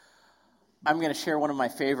I'm going to share one of my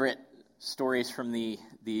favorite stories from the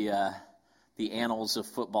annals of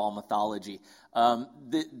football mythology.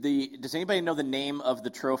 Does anybody know the name of the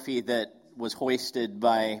trophy that was hoisted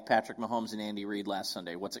by Patrick Mahomes and Andy Reid last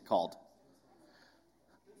Sunday? What's it called?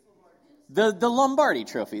 The Lombardi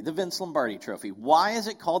Trophy, the Vince Lombardi Trophy. Why is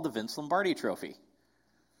it called the Vince Lombardi Trophy?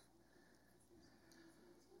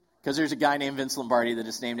 Because there's a guy named Vince Lombardi that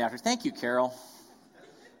is named after. Thank you, Carol.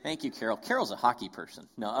 Thank you, Carol. Carol's a hockey person.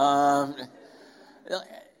 No,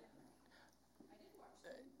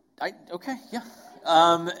 okay,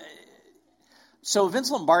 yeah. So Vince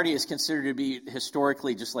Lombardi is considered to be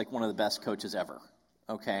historically just like one of the best coaches ever.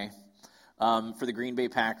 Okay, for the Green Bay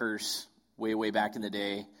Packers, way back in the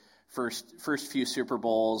day, first few Super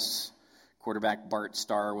Bowls, quarterback Bart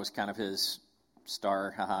Starr was kind of his star.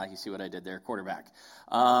 Haha, you see what I did there, quarterback.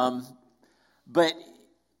 But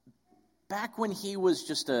back when he was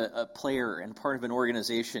just a player and part of an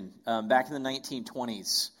organization, back in the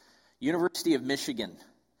 1920s, University of Michigan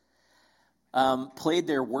played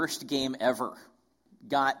their worst game ever,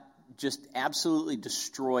 got just absolutely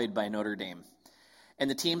destroyed by Notre Dame. And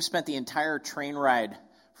the team spent the entire train ride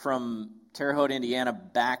from Terre Haute, Indiana,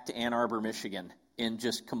 back to Ann Arbor, Michigan, in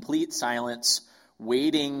just complete silence,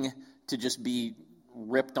 waiting to just be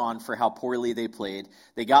ripped on for how poorly they played.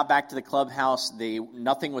 They got back to the clubhouse.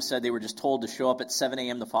 Nothing was said. They were just told to show up at 7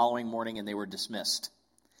 a.m. the following morning, and they were dismissed.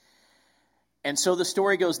 And so the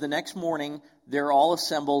story goes, the next morning, they're all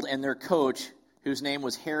assembled, and their coach, whose name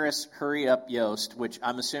was Harris Hurry Up Yost, which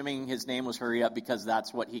I'm assuming his name was Hurry Up because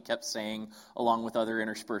that's what he kept saying, along with other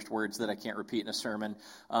interspersed words that I can't repeat in a sermon,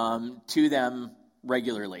 to them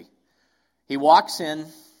regularly. He walks in,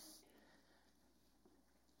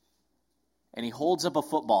 and he holds up a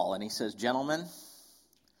football, and he says, "Gentlemen,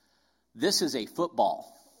 this is a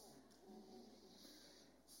football.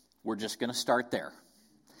 We're just going to start there."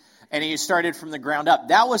 And he started from the ground up.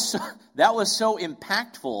 That was so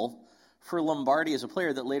impactful for Lombardi as a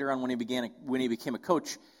player that later on, when he became a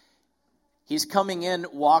coach, he's coming in,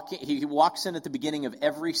 he walks in at the beginning of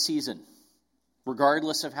every season,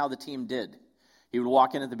 regardless of how the team did. He would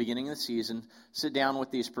walk in at the beginning of the season, sit down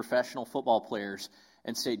with these professional football players,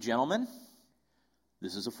 and say, "Gentlemen,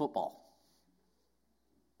 this is a football.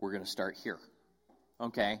 We're going to start here."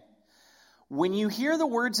 Okay? When you hear the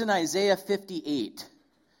words in Isaiah 58,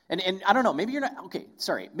 and I don't know, maybe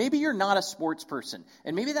you're not a sports person,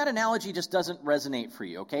 and maybe that analogy just doesn't resonate for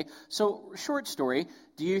you, okay? So, short story,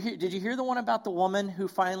 did you hear the one about the woman who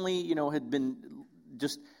finally, had been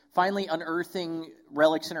just finally unearthing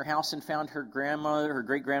relics in her house and found her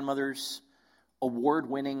great-grandmother's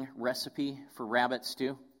award-winning recipe for rabbit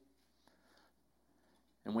stew?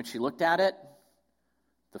 And when she looked at it,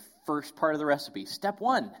 the first part of the recipe, step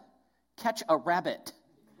 1, catch a rabbit.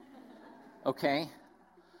 Okay?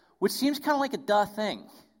 Which seems kind of like a duh thing.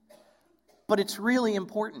 But it's really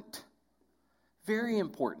important. Very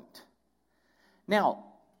important.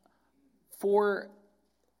 Now, for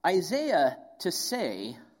Isaiah to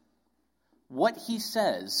say what he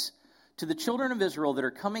says to the children of Israel that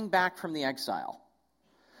are coming back from the exile,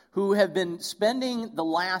 who have been spending the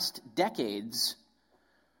last decades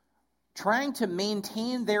trying to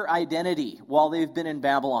maintain their identity while they've been in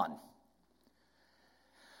Babylon.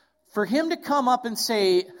 For him to come up and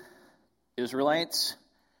say, "Israelites,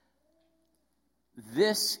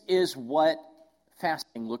 this is what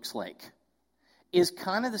fasting looks like," is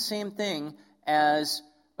kind of the same thing as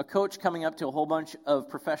a coach coming up to a whole bunch of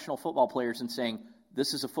professional football players and saying,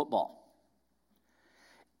 "This is a football."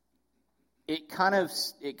 It kind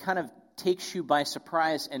of takes you by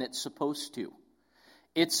surprise, and it's supposed to.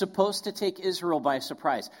 It's supposed to take Israel by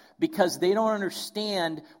surprise because they don't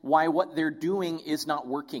understand why what they're doing is not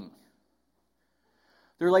working.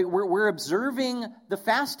 They're like, we're observing the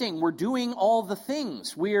fasting. We're doing all the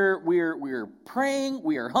things. We're praying.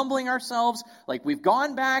 We are humbling ourselves. Like, we've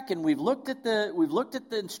gone back and we've looked at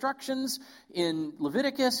the instructions in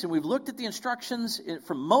Leviticus, and we've looked at the instructions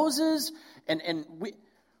from Moses. And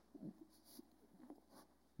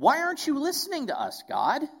why aren't you listening to us,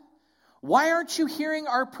 God? Why aren't you hearing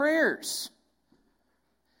our prayers?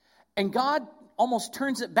 And God almost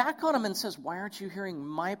turns it back on him and says, "Why aren't you hearing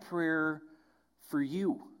my prayer for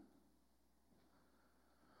you?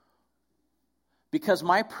 Because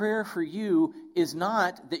my prayer for you is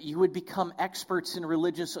not that you would become experts in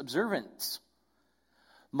religious observance.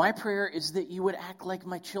 My prayer is that you would act like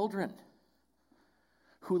my children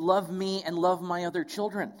who love me and love my other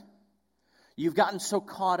children. You've gotten so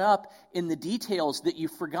caught up in the details that you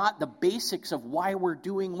forgot the basics of why we're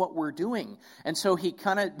doing what we're doing." And so he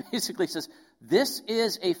kind of basically says, this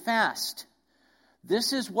is a fast.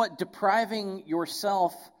 This is what depriving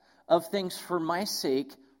yourself of things for my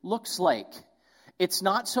sake looks like. It's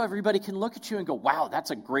not so everybody can look at you and go, wow,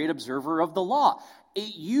 that's a great observer of the law.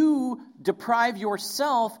 You deprive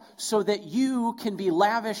yourself so that you can be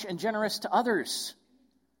lavish and generous to others.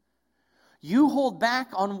 You hold back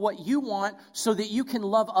on what you want so that you can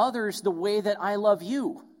love others the way that I love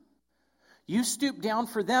you. You stoop down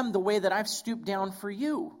for them the way that I've stooped down for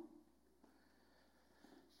you.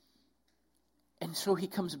 And so he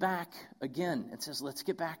comes back again and says, let's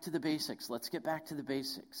get back to the basics. Let's get back to the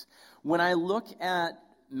basics. When I look at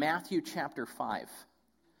Matthew chapter 5,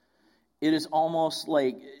 it is almost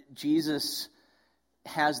like Jesus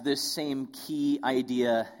has this same key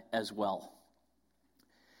idea as well.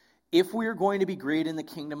 If we are going to be great in the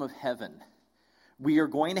kingdom of heaven, we are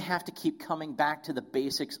going to have to keep coming back to the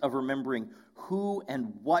basics of remembering who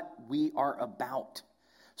and what we are about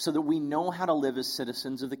so that we know how to live as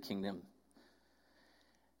citizens of the kingdom.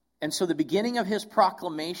 And so the beginning of his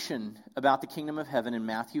proclamation about the kingdom of heaven in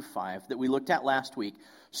Matthew 5 that we looked at last week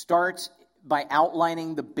starts by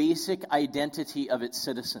outlining the basic identity of its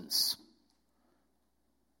citizens.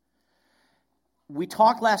 We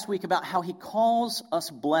talked last week about how he calls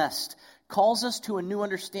us blessed, calls us to a new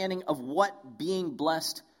understanding of what being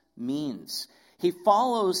blessed means. He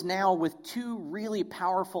follows now with two really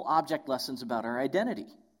powerful object lessons about our identity,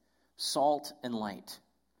 salt and light.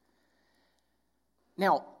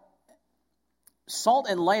 Now, salt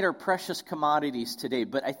and light are precious commodities today,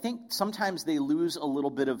 but I think sometimes they lose a little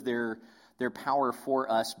bit of their power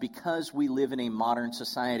for us because we live in a modern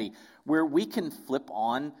society where we can flip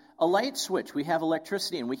on a light switch. We have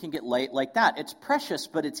electricity and we can get light like that. It's precious,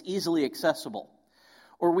 but it's easily accessible.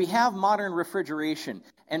 Or we have modern refrigeration.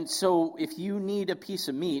 And so if you need a piece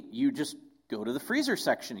of meat, you just go to the freezer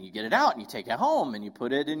section and you get it out and you take it home and you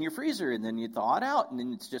put it in your freezer and then you thaw it out and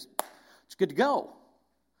then it's good to go.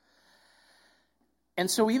 And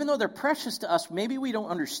so even though they're precious to us, maybe we don't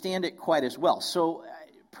understand it quite as well. So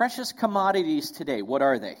precious commodities today, what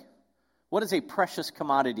are they? What is a precious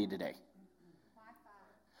commodity today?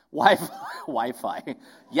 Wi-Fi. Wi-Fi.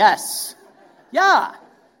 Yes. Yeah.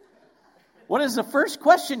 What is the first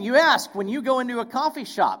question you ask when you go into a coffee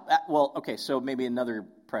shop? Well, okay, so maybe another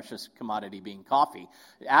precious commodity being coffee.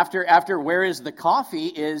 After where is the coffee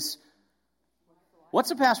is, what's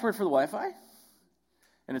the password for the Wi-Fi?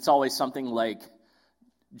 And it's always something like,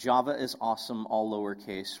 Java is awesome, all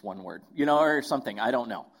lowercase, one word, or something. I don't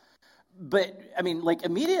know. But, like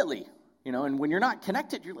immediately, and when you're not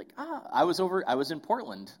connected, you're like, I was in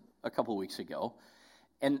Portland a couple weeks ago,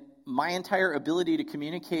 and my entire ability to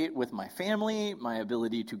communicate with my family, my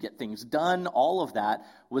ability to get things done, all of that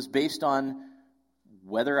was based on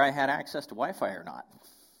whether I had access to Wi-Fi or not.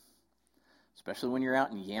 Especially when you're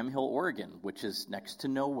out in Yamhill, Oregon, which is next to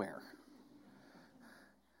nowhere.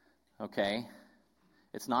 Okay?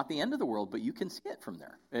 It's not the end of the world, but you can see it from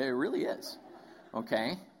there. It really is.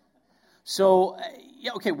 Okay? So,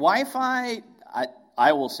 Wi-Fi,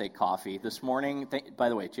 I will say coffee. This morning, by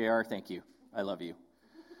the way, JR, thank you. I love you.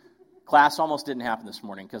 Class almost didn't happen this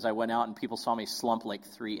morning because I went out and people saw me slump like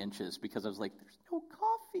 3 inches because I was like, there's no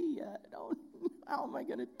coffee yet. How am I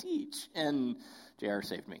going to teach? And JR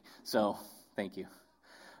saved me. So, thank you.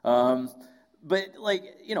 But,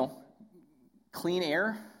 clean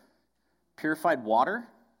air, purified water.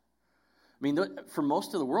 For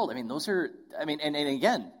most of the world, those are, and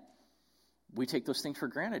again, we take those things for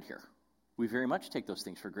granted here. We very much take those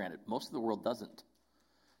things for granted. Most of the world doesn't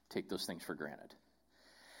take those things for granted.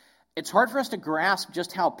 It's hard for us to grasp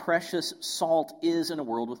just how precious salt is in a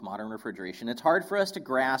world with modern refrigeration. It's hard for us to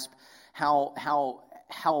grasp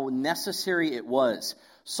how necessary it was.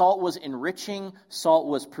 Salt was enriching, salt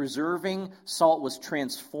was preserving, salt was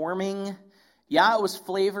transforming. Yeah, it was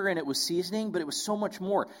flavor and it was seasoning, but it was so much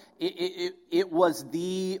more. It was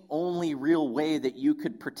the only real way that you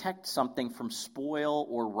could protect something from spoil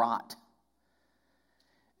or rot.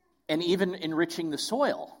 And even enriching the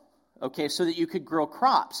soil, okay, so that you could grow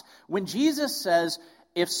crops. When Jesus says,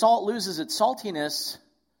 if salt loses its saltiness,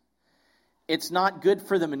 it's not good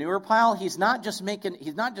for the manure pile, he's not just making a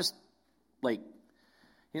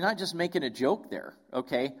joke there,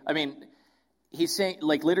 okay? He's saying,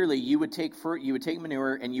 literally, you would take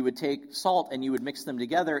manure and you would take salt and you would mix them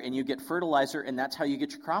together and you get fertilizer and that's how you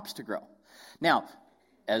get your crops to grow. Now,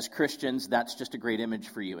 as Christians, that's just a great image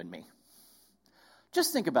for you and me.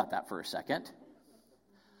 Just think about that for a second.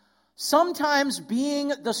 Sometimes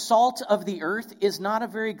being the salt of the earth is not a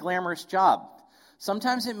very glamorous job.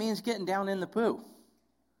 Sometimes it means getting down in the poo.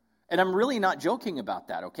 And I'm really not joking about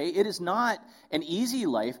that, okay? It is not an easy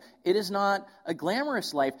life. It is not a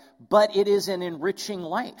glamorous life, but it is an enriching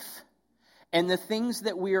life. And the things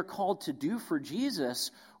that we are called to do for Jesus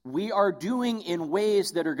we are doing in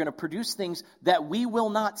ways that are going to produce things that we will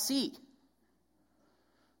not see.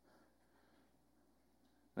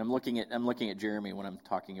 I'm looking at Jeremy when I'm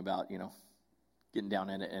talking about, getting down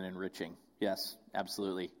in it and enriching. Yes,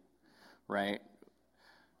 absolutely. Right?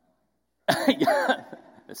 Yeah.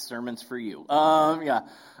 This sermon's for you. Yeah.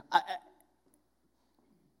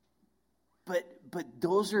 But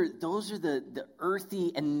those are the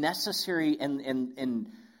earthy and necessary and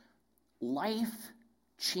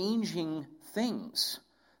life-changing things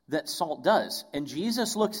that salt does. And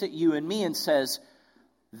Jesus looks at you and me and says,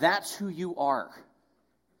 that's who you are.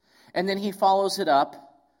 And then he follows it up.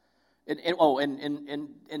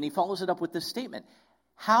 And he follows it up with this statement.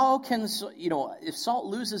 How can, if salt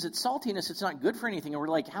loses its saltiness, it's not good for anything. And we're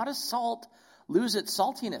like, how does salt lose its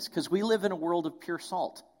saltiness? Because we live in a world of pure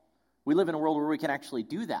salt. We live in a world where we can actually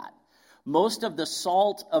do that. Most of the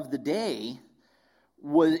salt of the day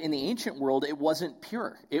was, in the ancient world, it wasn't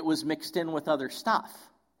pure. It was mixed in with other stuff.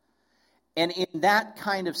 And in that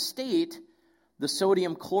kind of state, the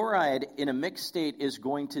sodium chloride in a mixed state is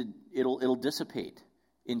it'll dissipate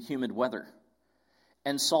in humid weather.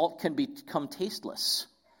 And salt can become tasteless.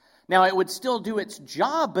 Now, it would still do its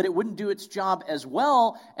job, but it wouldn't do its job as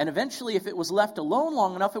well. And eventually, if it was left alone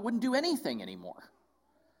long enough, it wouldn't do anything anymore.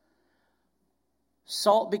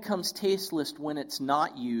 Salt becomes tasteless when it's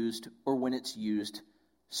not used or when it's used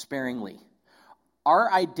sparingly. Our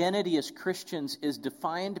identity as Christians is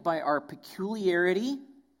defined by our peculiarity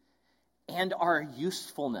and our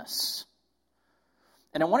usefulness.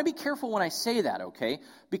 And I want to be careful when I say that, okay?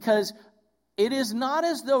 Because it is not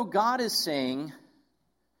as though God is saying,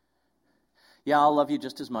 yeah, I'll love you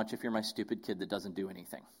just as much if you're my stupid kid that doesn't do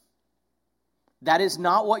anything. That is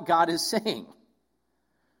not what God is saying,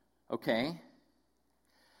 okay?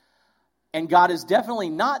 And God is definitely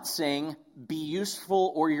not saying, be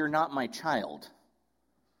useful or you're not my child.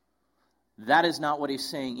 That is not what he's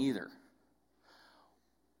saying either.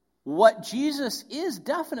 What Jesus is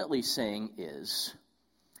definitely saying is,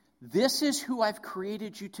 this is who I've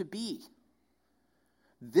created you to be.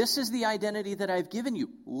 This is the identity that I've given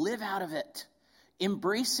you. Live out of it.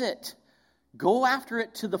 Embrace it. Go after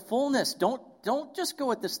it to the fullness. Don't just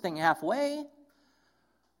go at this thing halfway.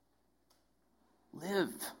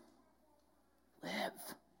 Live.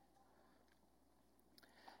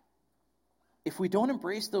 If we don't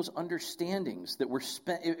embrace those understandings that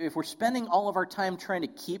if we're spending all of our time trying to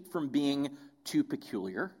keep from being too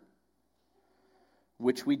peculiar,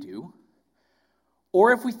 which we do,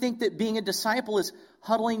 or if we think that being a disciple is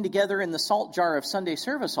huddling together in the salt jar of Sunday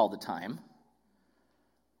service all the time,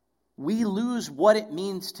 we lose what it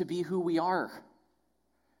means to be who we are.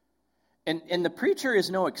 And the preacher is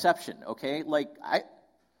no exception, okay?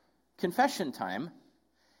 Confession time.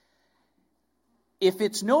 If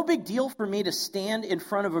it's no big deal for me to stand in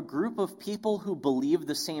front of a group of people who believe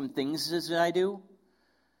the same things as I do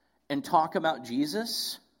and talk about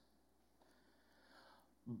Jesus,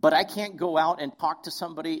 but I can't go out and talk to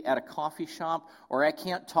somebody at a coffee shop, or I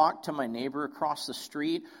can't talk to my neighbor across the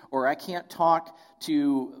street, or I can't talk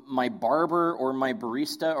to my barber or my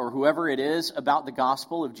barista or whoever it is about the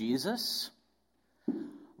gospel of Jesus,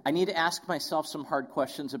 I need to ask myself some hard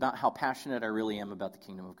questions about how passionate I really am about the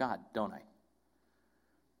kingdom of God, don't I?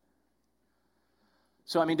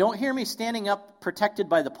 So, don't hear me standing up protected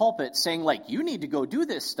by the pulpit saying, you need to go do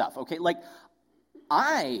this stuff, okay?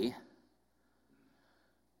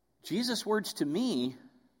 Jesus' words to me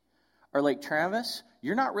are like, Travis,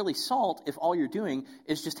 you're not really salt if all you're doing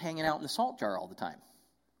is just hanging out in the salt jar all the time.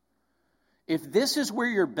 If this is where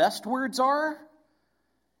your best words are,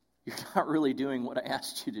 you're not really doing what I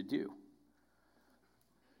asked you to do.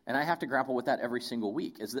 And I have to grapple with that every single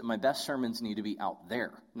week, is that my best sermons need to be out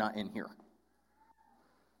there, not in here.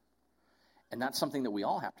 And that's something that we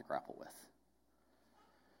all have to grapple with.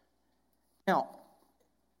 Now,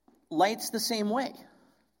 light's the same way.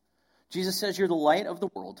 Jesus says you're the light of the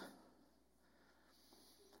world.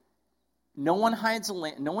 No one hides a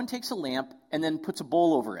lamp. No one takes a lamp and then puts a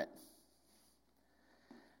bowl over it.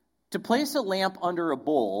 To place a lamp under a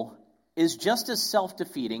bowl is just as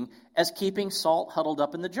self-defeating as keeping salt huddled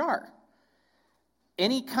up in the jar.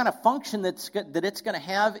 Any kind of function that it's going to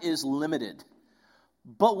have is limited.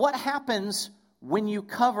 But what happens when you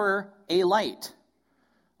cover a light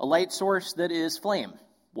source that is flame?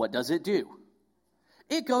 What does it do?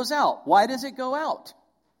 It goes out. Why does it go out?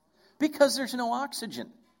 Because there's no oxygen.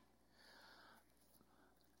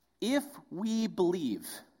 If we believe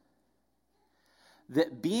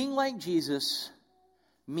that being like Jesus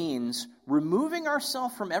means removing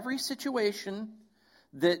ourselves from every situation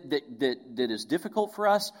that is difficult for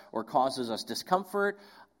us or causes us discomfort,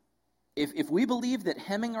 If we believe that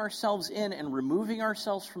hemming ourselves in and removing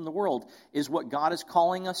ourselves from the world is what God is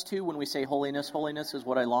calling us to when we say holiness, holiness is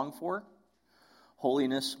what I long for,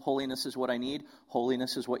 holiness, holiness is what I need,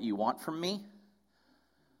 holiness is what you want from me,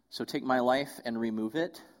 so take my life and remove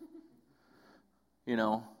it,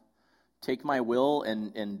 take my will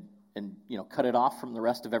and cut it off from the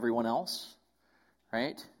rest of everyone else,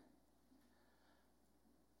 right?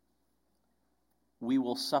 We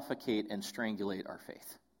will suffocate and strangulate our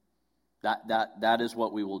faith. That is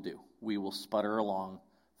what we will do. We will sputter along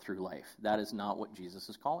through life. That is not what Jesus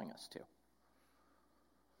is calling us to.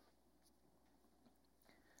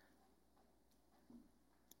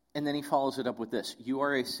 And then he follows it up with this. You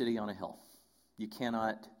are a city on a hill. You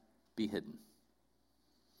cannot be hidden.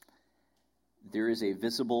 There is a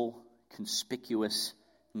visible, conspicuous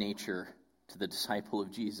nature to the disciple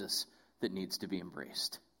of Jesus that needs to be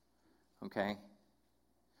embraced. Okay?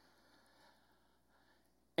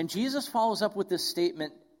 And Jesus follows up with this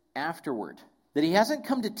statement afterward, that he hasn't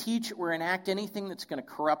come to teach or enact anything that's going to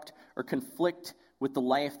corrupt or conflict with the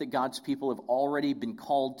life that God's people have already been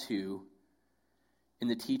called to in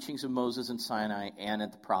the teachings of Moses and Sinai and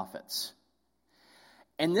at the prophets.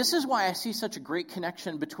 And this is why I see such a great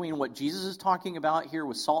connection between what Jesus is talking about here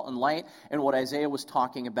with salt and light and what Isaiah was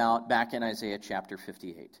talking about back in Isaiah chapter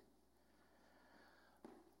 58.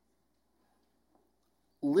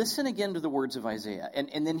 Listen again to the words of Isaiah,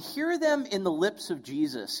 and then hear them in the lips of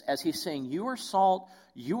Jesus as he's saying, you are salt,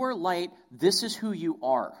 you are light, this is who you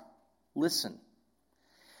are. Listen.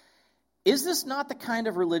 Is this not the kind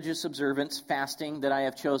of religious observance, fasting, that I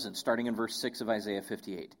have chosen? Starting in verse 6 of Isaiah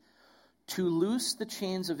 58. To loose the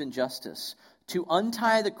chains of injustice, to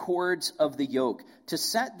untie the cords of the yoke, to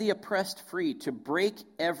set the oppressed free, to break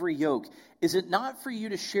every yoke. Is it not for you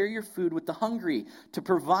to share your food with the hungry, to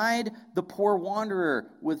provide the poor wanderer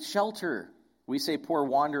with shelter? We say poor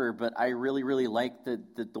wanderer, but I really, really like the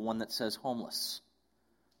one that says homeless,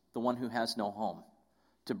 the one who has no home,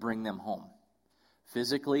 to bring them home,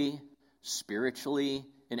 physically, spiritually,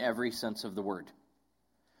 in every sense of the word.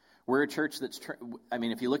 We're a church that's,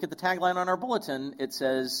 if you look at the tagline on our bulletin, it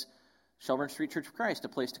says, Shelburne Street Church of Christ, a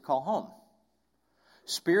place to call home.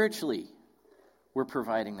 Spiritually, we're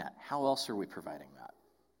providing that. How else are we providing that?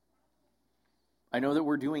 I know that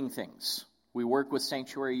we're doing things. We work with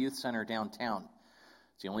Sanctuary Youth Center downtown.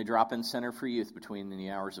 It's the only drop-in center for youth between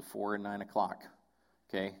the hours of 4 and 9 o'clock.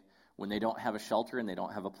 Okay? When they don't have a shelter and they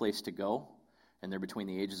don't have a place to go, and they're between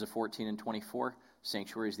the ages of 14 and 24,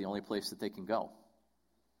 Sanctuary is the only place that they can go.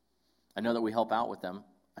 I know that we help out with them.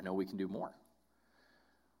 I know we can do more.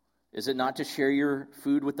 Is it not to share your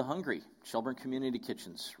food with the hungry? Shelburne Community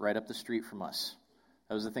Kitchens, right up the street from us.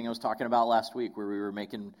 That was the thing I was talking about last week, where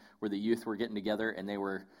the youth were getting together and they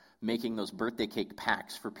were making those birthday cake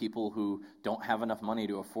packs for people who don't have enough money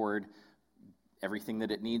to afford everything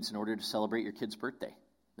that it needs in order to celebrate your kid's birthday.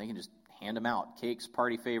 They can just hand them out. Cakes,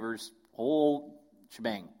 party favors, whole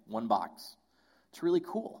shebang, one box. It's really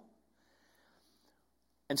cool.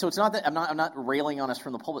 And so it's not that I'm not railing on us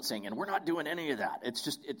from the pulpit saying, and we're not doing any of that.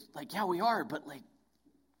 It's like, yeah, we are, but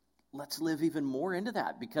let's live even more into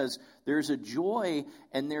that, because there's a joy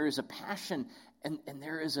and there is a passion and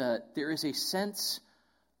there is a sense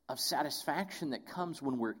of satisfaction that comes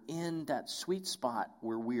when we're in that sweet spot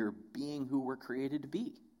where we are being who we're created to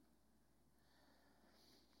be.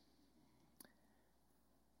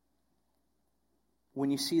 When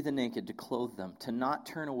you see the naked, to clothe them, to not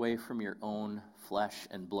turn away from your own flesh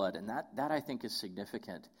and blood. And that I think is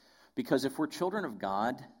significant, because if we're children of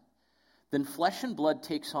God, then flesh and blood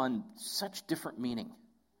takes on such different meaning.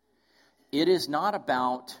 It is not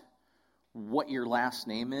about what your last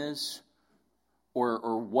name is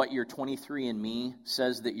or what your 23andMe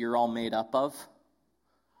says that you're all made up of,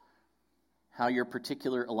 how your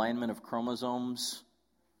particular alignment of chromosomes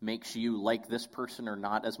makes you like this person or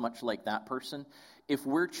not as much like that person. If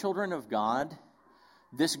we're children of God,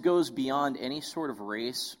 this goes beyond any sort of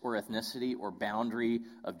race or ethnicity or boundary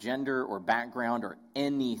of gender or background or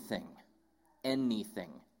anything.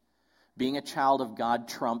 Anything. Being a child of God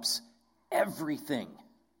trumps everything.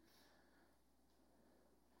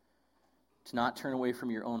 To not turn away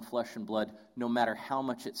from your own flesh and blood, no matter how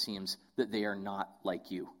much it seems that they are not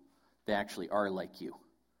like you. They actually are like you,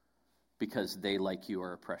 because they, like you,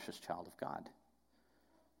 are a precious child of God.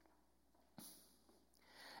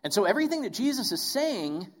 And so everything that Jesus is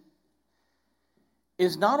saying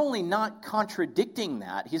is not only not contradicting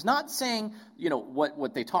that, he's not saying,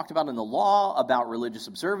 what they talked about in the law about religious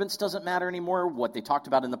observance doesn't matter anymore, what they talked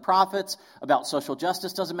about in the prophets about social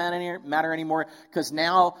justice doesn't matter anymore, because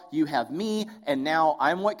now you have me, and now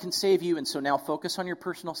I'm what can save you, and so now focus on your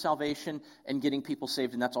personal salvation and getting people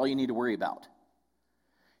saved, and that's all you need to worry about.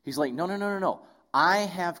 He's like, no. I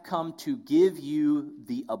have come to give you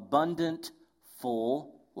the abundant,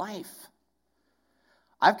 full life.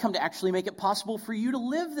 I've come to actually make it possible for you to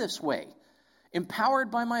live this way,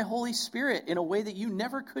 empowered by my Holy Spirit in a way that you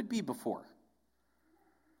never could be before.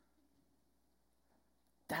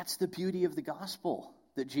 That's the beauty of the gospel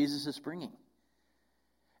that Jesus is bringing,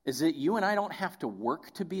 is that you and I don't have to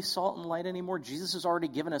work to be salt and light anymore. Jesus has already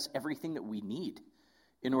given us everything that we need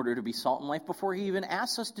in order to be salt and light before he even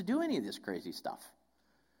asks us to do any of this crazy stuff.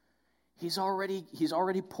 He's already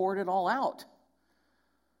poured it all out.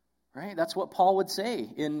 Right? That's what Paul would say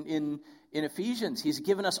in Ephesians. He's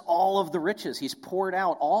given us all of the riches. He's poured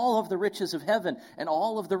out all of the riches of heaven and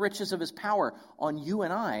all of the riches of his power on you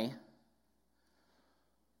and I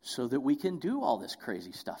so that we can do all this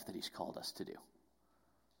crazy stuff that he's called us to do.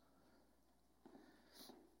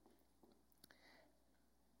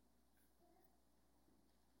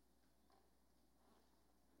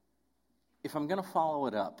 If I'm going to follow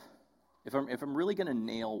it up, if I'm really going to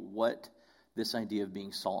nail what this idea of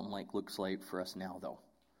being salt and light looks like for us now, though,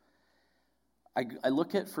 I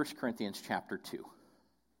look at 1 Corinthians chapter 2.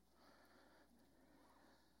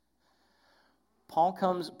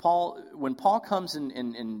 When Paul comes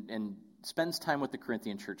and spends time with the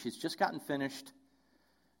Corinthian church, he's just gotten finished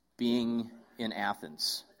being in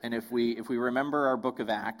Athens. And if we remember our book of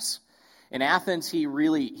Acts, in Athens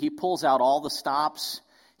he pulls out all the stops.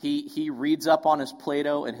 He reads up on his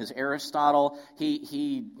Plato and his Aristotle.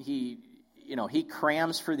 He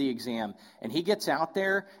crams for the exam, and he gets out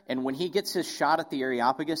there, and when he gets his shot at the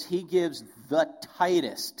Areopagus, he gives the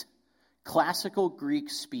tightest classical Greek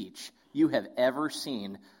speech you have ever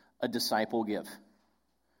seen a disciple give.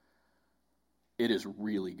 It is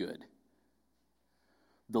really good.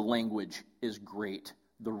 The language is great.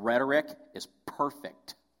 The rhetoric is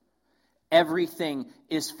perfect. Everything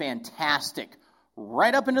is fantastic,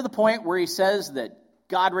 right up into the point where he says that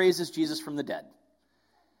God raises Jesus from the dead.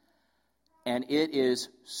 And it is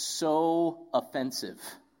so offensive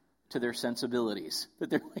to their sensibilities that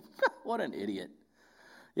they're like, what an idiot.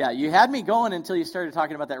 Yeah, you had me going until you started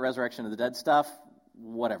talking about that resurrection of the dead stuff.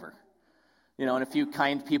 Whatever. And a few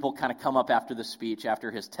kind people kind of come up after the speech,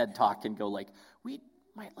 after his TED Talk, and go like, we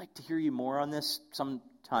might like to hear you more on this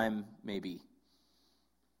sometime, maybe.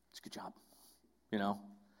 It's a good job.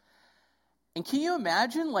 And can you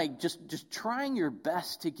imagine, like, just trying your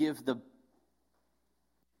best to give the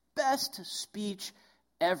best speech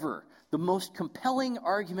ever, the most compelling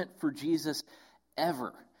argument for Jesus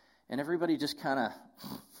ever, and everybody just kind of,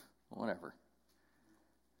 whatever.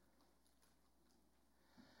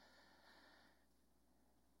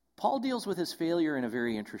 Paul deals with his failure in a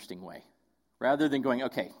very interesting way. Rather than going,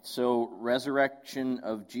 okay, so resurrection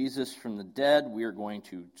of Jesus from the dead, we are going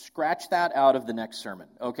to scratch that out of the next sermon.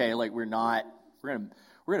 Okay, like we're going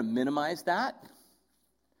to minimize that.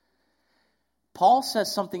 Paul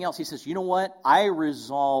says something else. He says, you know what? I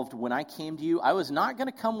resolved when I came to you, I was not going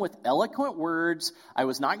to come with eloquent words. I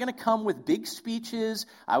was not going to come with big speeches.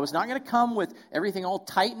 I was not going to come with everything all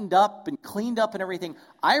tightened up and cleaned up and everything.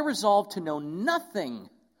 I resolved to know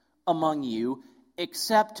nothing among you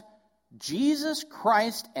except Jesus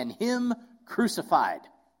Christ and Him crucified.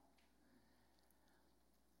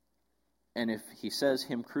 And if he says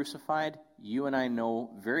Him crucified, you and I know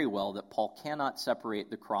very well that Paul cannot separate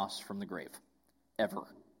the cross from the grave. Ever.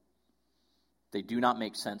 They do not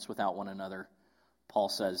make sense without one another. Paul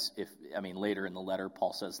says, later in the letter,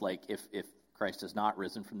 Paul says, if Christ is not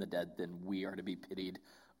risen from the dead, then we are to be pitied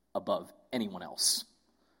above anyone else.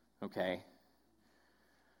 Okay?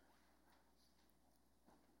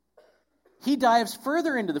 He dives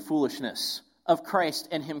further into the foolishness of Christ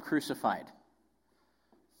and Him crucified.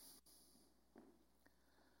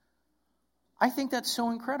 I think that's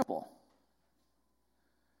so incredible.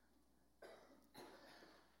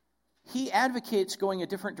 He advocates going a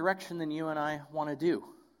different direction than you and I want to do.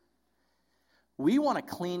 We want to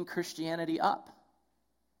clean Christianity up.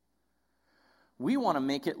 We want to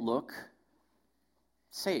make it look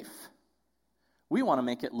safe. We want to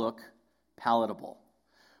make it look palatable.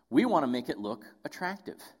 We want to make it look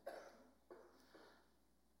attractive.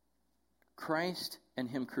 Christ and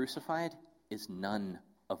Him crucified is none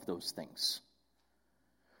of those things.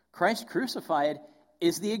 Christ crucified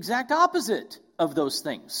is the exact opposite of those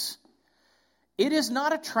things. It is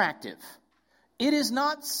not attractive. It is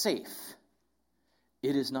not safe.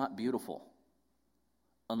 It is not beautiful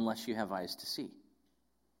unless you have eyes to see.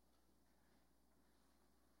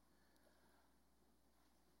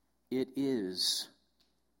 It is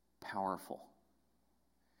powerful.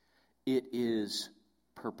 It is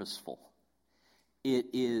purposeful. It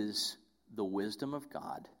is the wisdom of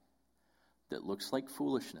God that looks like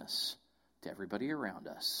foolishness to everybody around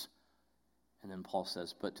us. And then Paul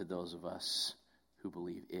says, but to those of us who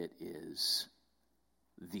believe, it is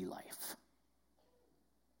the life.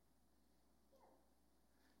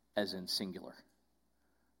 As in singular,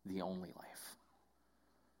 the only life.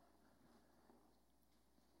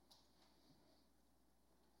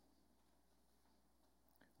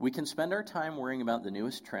 We can spend our time worrying about the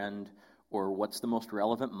newest trend or what's the most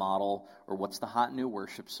relevant model or what's the hot new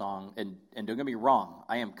worship song. And don't get me wrong,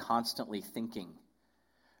 I am constantly thinking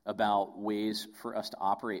about ways for us to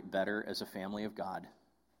operate better as a family of God.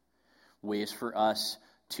 Ways for us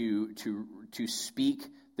to speak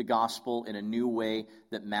the gospel in a new way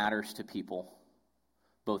that matters to people,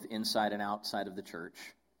 both inside and outside of the church.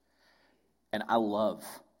 And I love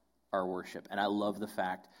our worship, and I love the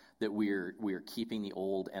fact that we are keeping the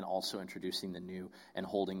old and also introducing the new and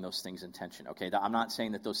holding those things in tension. Okay, I'm not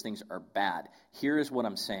saying that those things are bad. Here is what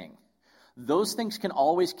I'm saying. Those things can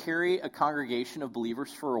always carry a congregation of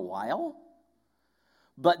believers for a while,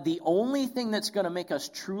 but the only thing that's going to make us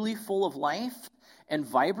truly full of life and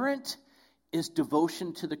vibrant is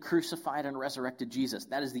devotion to the crucified and resurrected Jesus.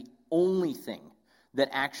 That is the only thing that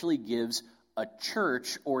actually gives a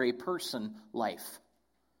church or a person life.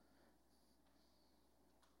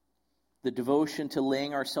 The devotion to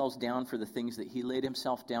laying ourselves down for the things that he laid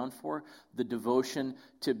himself down for. The devotion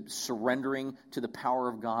to surrendering to the power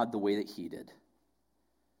of God the way that he did.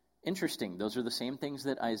 Interesting. Those are the same things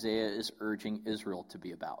that Isaiah is urging Israel to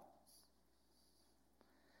be about.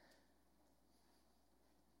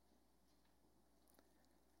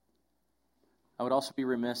 I would also be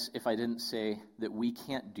remiss if I didn't say that we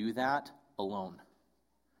can't do that alone.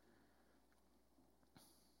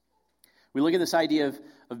 We look at this idea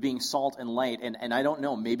of being salt and light, and I don't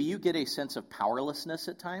know, maybe you get a sense of powerlessness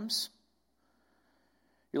at times.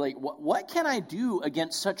 You're like, what can I do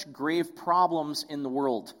against such grave problems in the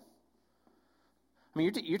world? I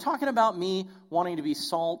mean, you're talking about me wanting to be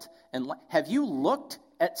salt and light. Have you looked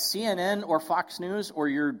at CNN or Fox News or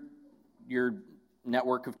your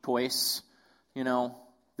network of choice,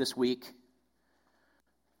 this week?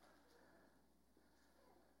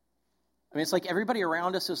 I mean, it's like everybody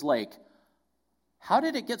around us is like, how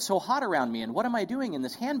did it get so hot around me? And what am I doing in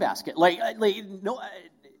this handbasket?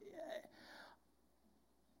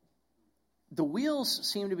 The wheels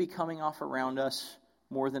seem to be coming off around us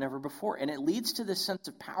more than ever before. And it leads to this sense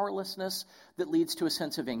of powerlessness that leads to a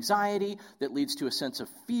sense of anxiety, that leads to a sense of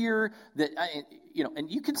fear,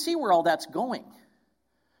 and you can see where all that's going.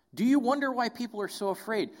 Do you wonder why people are so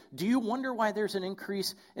afraid? Do you wonder why there's an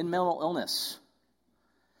increase in mental illness?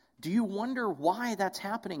 Do you wonder why that's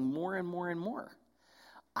happening more and more and more?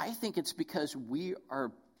 I think it's because we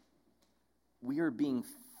are being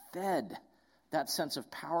fed that sense of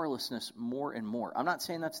powerlessness more and more. I'm not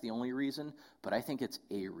saying that's the only reason, but I think it's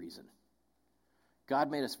a reason. God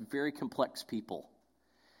made us very complex people.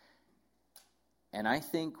 And I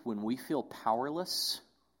think when we feel powerless,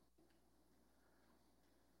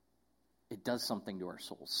 it does something to our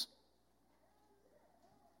souls.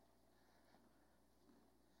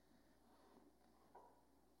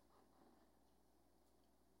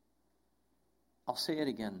 I'll say it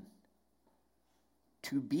again.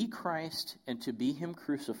 To be Christ and to be him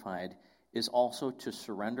crucified is also to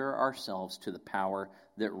surrender ourselves to the power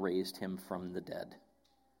that raised him from the dead.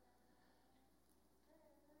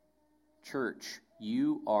 Church,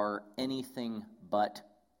 you are anything but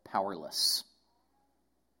powerless.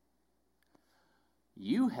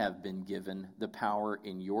 You have been given the power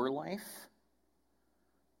in your life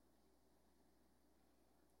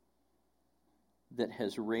that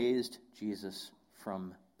has raised Jesus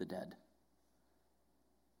from the dead.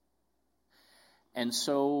 And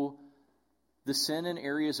so the sin and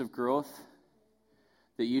areas of growth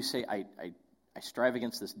that you say, I strive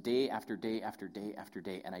against this day after day after day after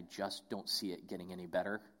day, and I just don't see it getting any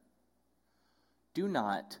better. Do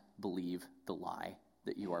not believe the lie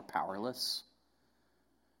that you are powerless.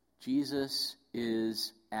 Jesus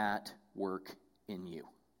is at work in you.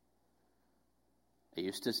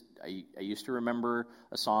 I used to remember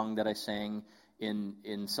a song that I sang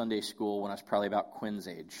in Sunday school when I was probably about Quinn's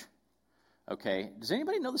age. Okay, does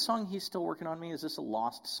anybody know the song He's Still Working on Me? Is this a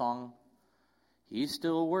lost song? He's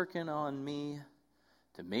still working on me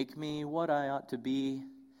to make me what I ought to be.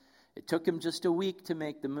 It took him just a week to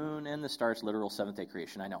make the moon and the stars, literal seventh-day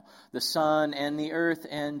creation, I know. The sun and the earth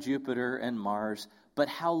and Jupiter and Mars. But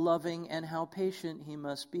how loving and how patient he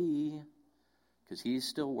must be, because he's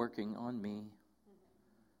still working on me.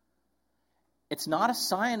 It's not a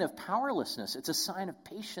sign of powerlessness. It's a sign of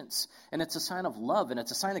patience, and it's a sign of love, and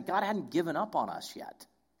it's a sign that God hadn't given up on us yet.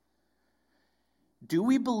 Do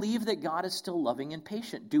we believe that God is still loving and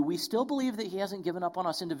patient? Do we still believe that he hasn't given up on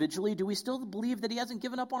us individually? Do we still believe that he hasn't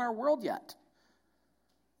given up on our world yet?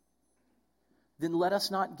 Then let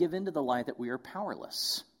us not give in to the lie that we are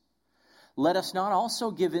powerless. Let us not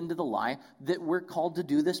also give in to the lie that we're called to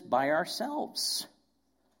do this by ourselves.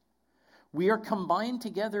 We are combined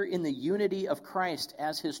together in the unity of Christ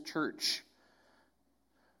as his church.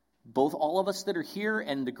 Both all of us that are here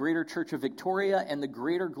and the greater church of Victoria and the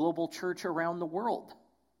greater global church around the world.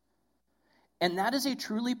 And that is a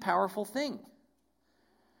truly powerful thing.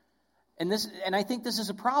 And I think this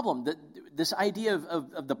is a problem. This idea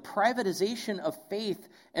of the privatization of faith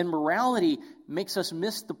and morality makes us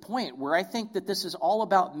miss the point, where I think that this is all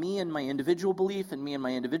about me and my individual belief and me and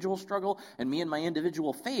my individual struggle and me and my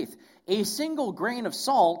individual faith. A single grain of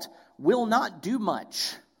salt will not do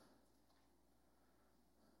much.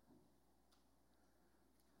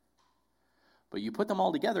 But you put them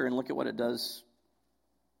all together and look at what it does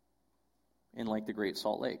in like the Great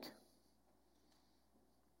Salt Lake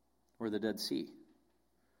or the Dead Sea.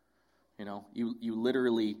 You know, you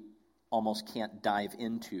literally almost can't dive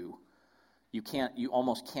into, you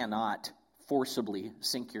almost cannot forcibly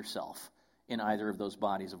sink yourself in either of those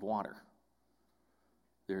bodies of water.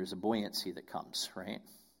 There's a buoyancy that comes, right?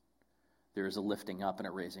 There is a lifting up and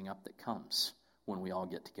a raising up that comes when we all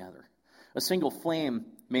get together. A single flame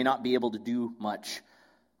may not be able to do much,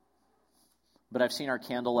 but I've seen our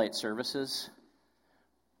candlelight services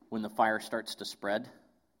when the fire starts to spread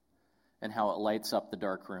and how it lights up the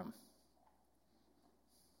dark room.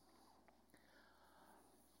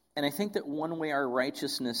 And I think that one way our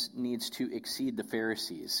righteousness needs to exceed the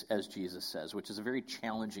Pharisees, as Jesus says, which is a very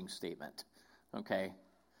challenging statement, okay?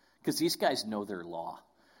 Because these guys know their law.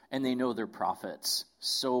 And they know their prophets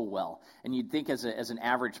so well. And you'd think as an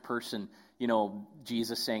average person, you know,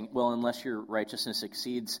 Jesus saying, well, unless your righteousness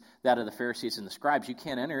exceeds that of the Pharisees and the scribes, you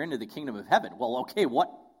can't enter into the kingdom of heaven. Well, okay,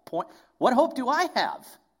 what hope do I have?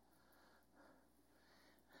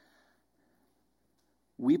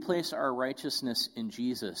 We place our righteousness in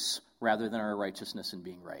Jesus rather than our righteousness in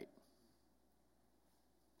being right.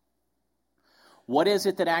 What is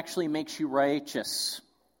it that actually makes you righteous?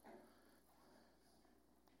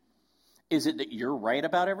 Is it that you're right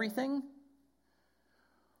about everything?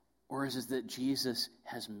 Or is it that Jesus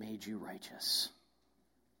has made you righteous?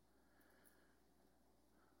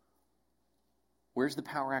 Where's the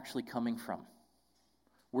power actually coming from?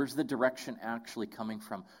 Where's the direction actually coming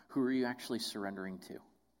from? Who are you actually surrendering to?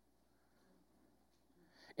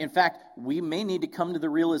 In fact, we may need to come to the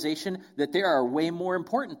realization that there are way more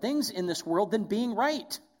important things in this world than being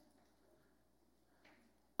right.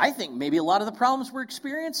 I think maybe a lot of the problems we're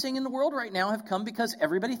experiencing in the world right now have come because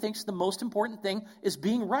everybody thinks the most important thing is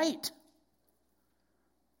being right.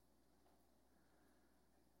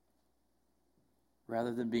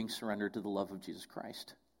 Rather than being surrendered to the love of Jesus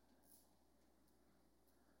Christ.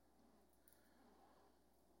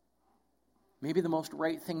 Maybe the most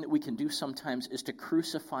right thing that we can do sometimes is to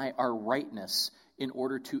crucify our rightness in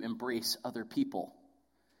order to embrace other people.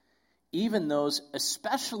 Even those,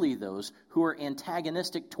 especially those who are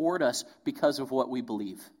antagonistic toward us because of what we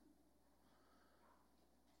believe.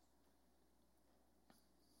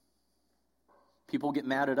 People get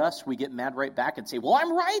mad at us, we get mad right back and say, well,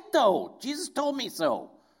 I'm right though. Jesus told me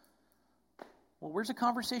so. Well, where's the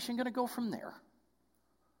conversation going to go from there?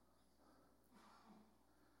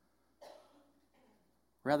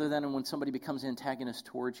 Rather than when somebody becomes antagonist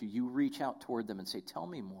towards you, you reach out toward them and say, tell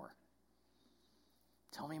me more.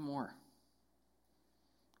 Tell me more.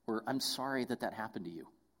 Or, I'm sorry that happened to you.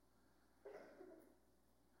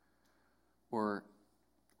 Or,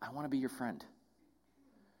 I want to be your friend.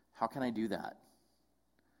 How can I do that?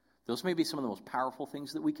 Those may be some of the most powerful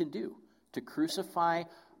things that we can do to crucify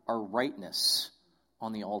our rightness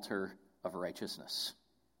on the altar of righteousness.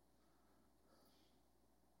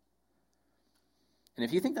 And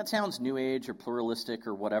if you think that sounds new age or pluralistic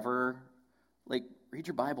or whatever, read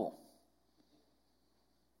your Bible.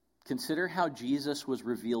 Consider how Jesus was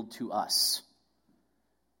revealed to us.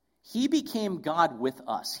 He became God with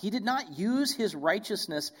us. He did not use his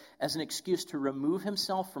righteousness as an excuse to remove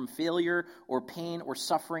himself from failure or pain or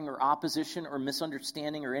suffering or opposition or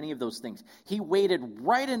misunderstanding or any of those things. He waded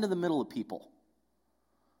right into the middle of people.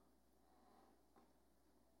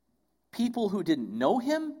 People who didn't know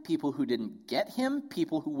him, people who didn't get him,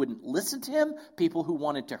 people who wouldn't listen to him, people who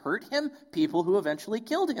wanted to hurt him, people who eventually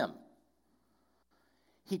killed him.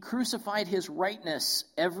 He crucified his rightness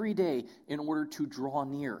every day in order to draw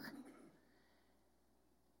near.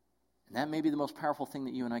 And that may be the most powerful thing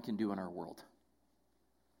that you and I can do in our world.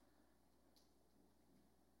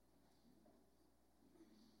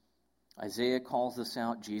 Isaiah calls this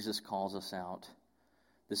out. Jesus calls us out.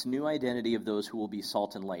 This new identity of those who will be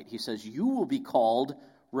salt and light. He says, you will be called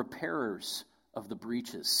repairers of the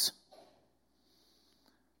breaches.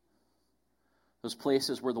 Those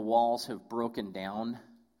places where the walls have broken down,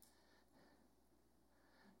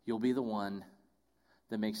 you'll be the one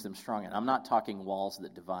that makes them strong. And I'm not talking walls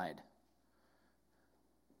that divide.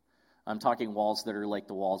 I'm talking walls that are like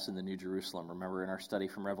the walls in the New Jerusalem. Remember in our study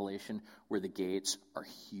from Revelation, where the gates are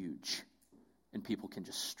huge and people can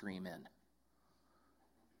just stream in.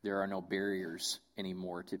 There are no barriers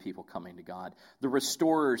anymore to people coming to God. The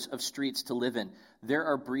restorers of streets to live in. There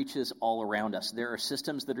are breaches all around us. There are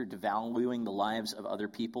systems that are devaluing the lives of other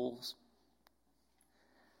peoples.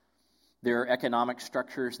 There are economic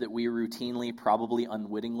structures that we routinely, probably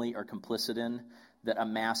unwittingly, are complicit in that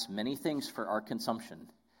amass many things for our consumption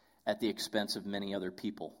at the expense of many other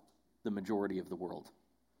people, the majority of the world.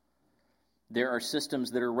 There are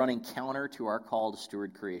systems that are running counter to our call to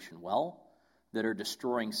steward creation well, that are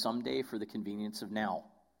destroying someday for the convenience of now.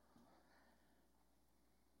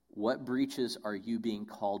 What breaches are you being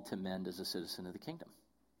called to mend as a citizen of the kingdom?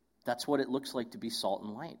 That's what it looks like to be salt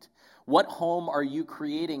and light. What home are you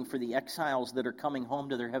creating for the exiles that are coming home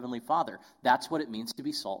to their heavenly Father? That's what it means to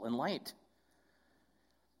be salt and light.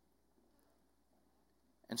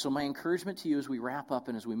 And so my encouragement to you as we wrap up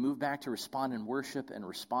and as we move back to respond in worship and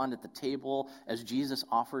respond at the table, as Jesus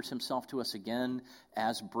offers himself to us again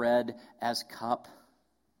as bread, as cup,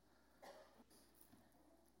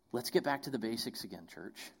 let's get back to the basics again,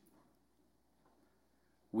 church.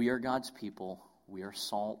 We are God's people. We are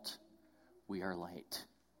salt. We are light.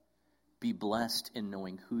 Be blessed in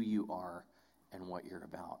knowing who you are and what you're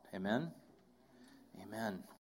about. Amen? Amen.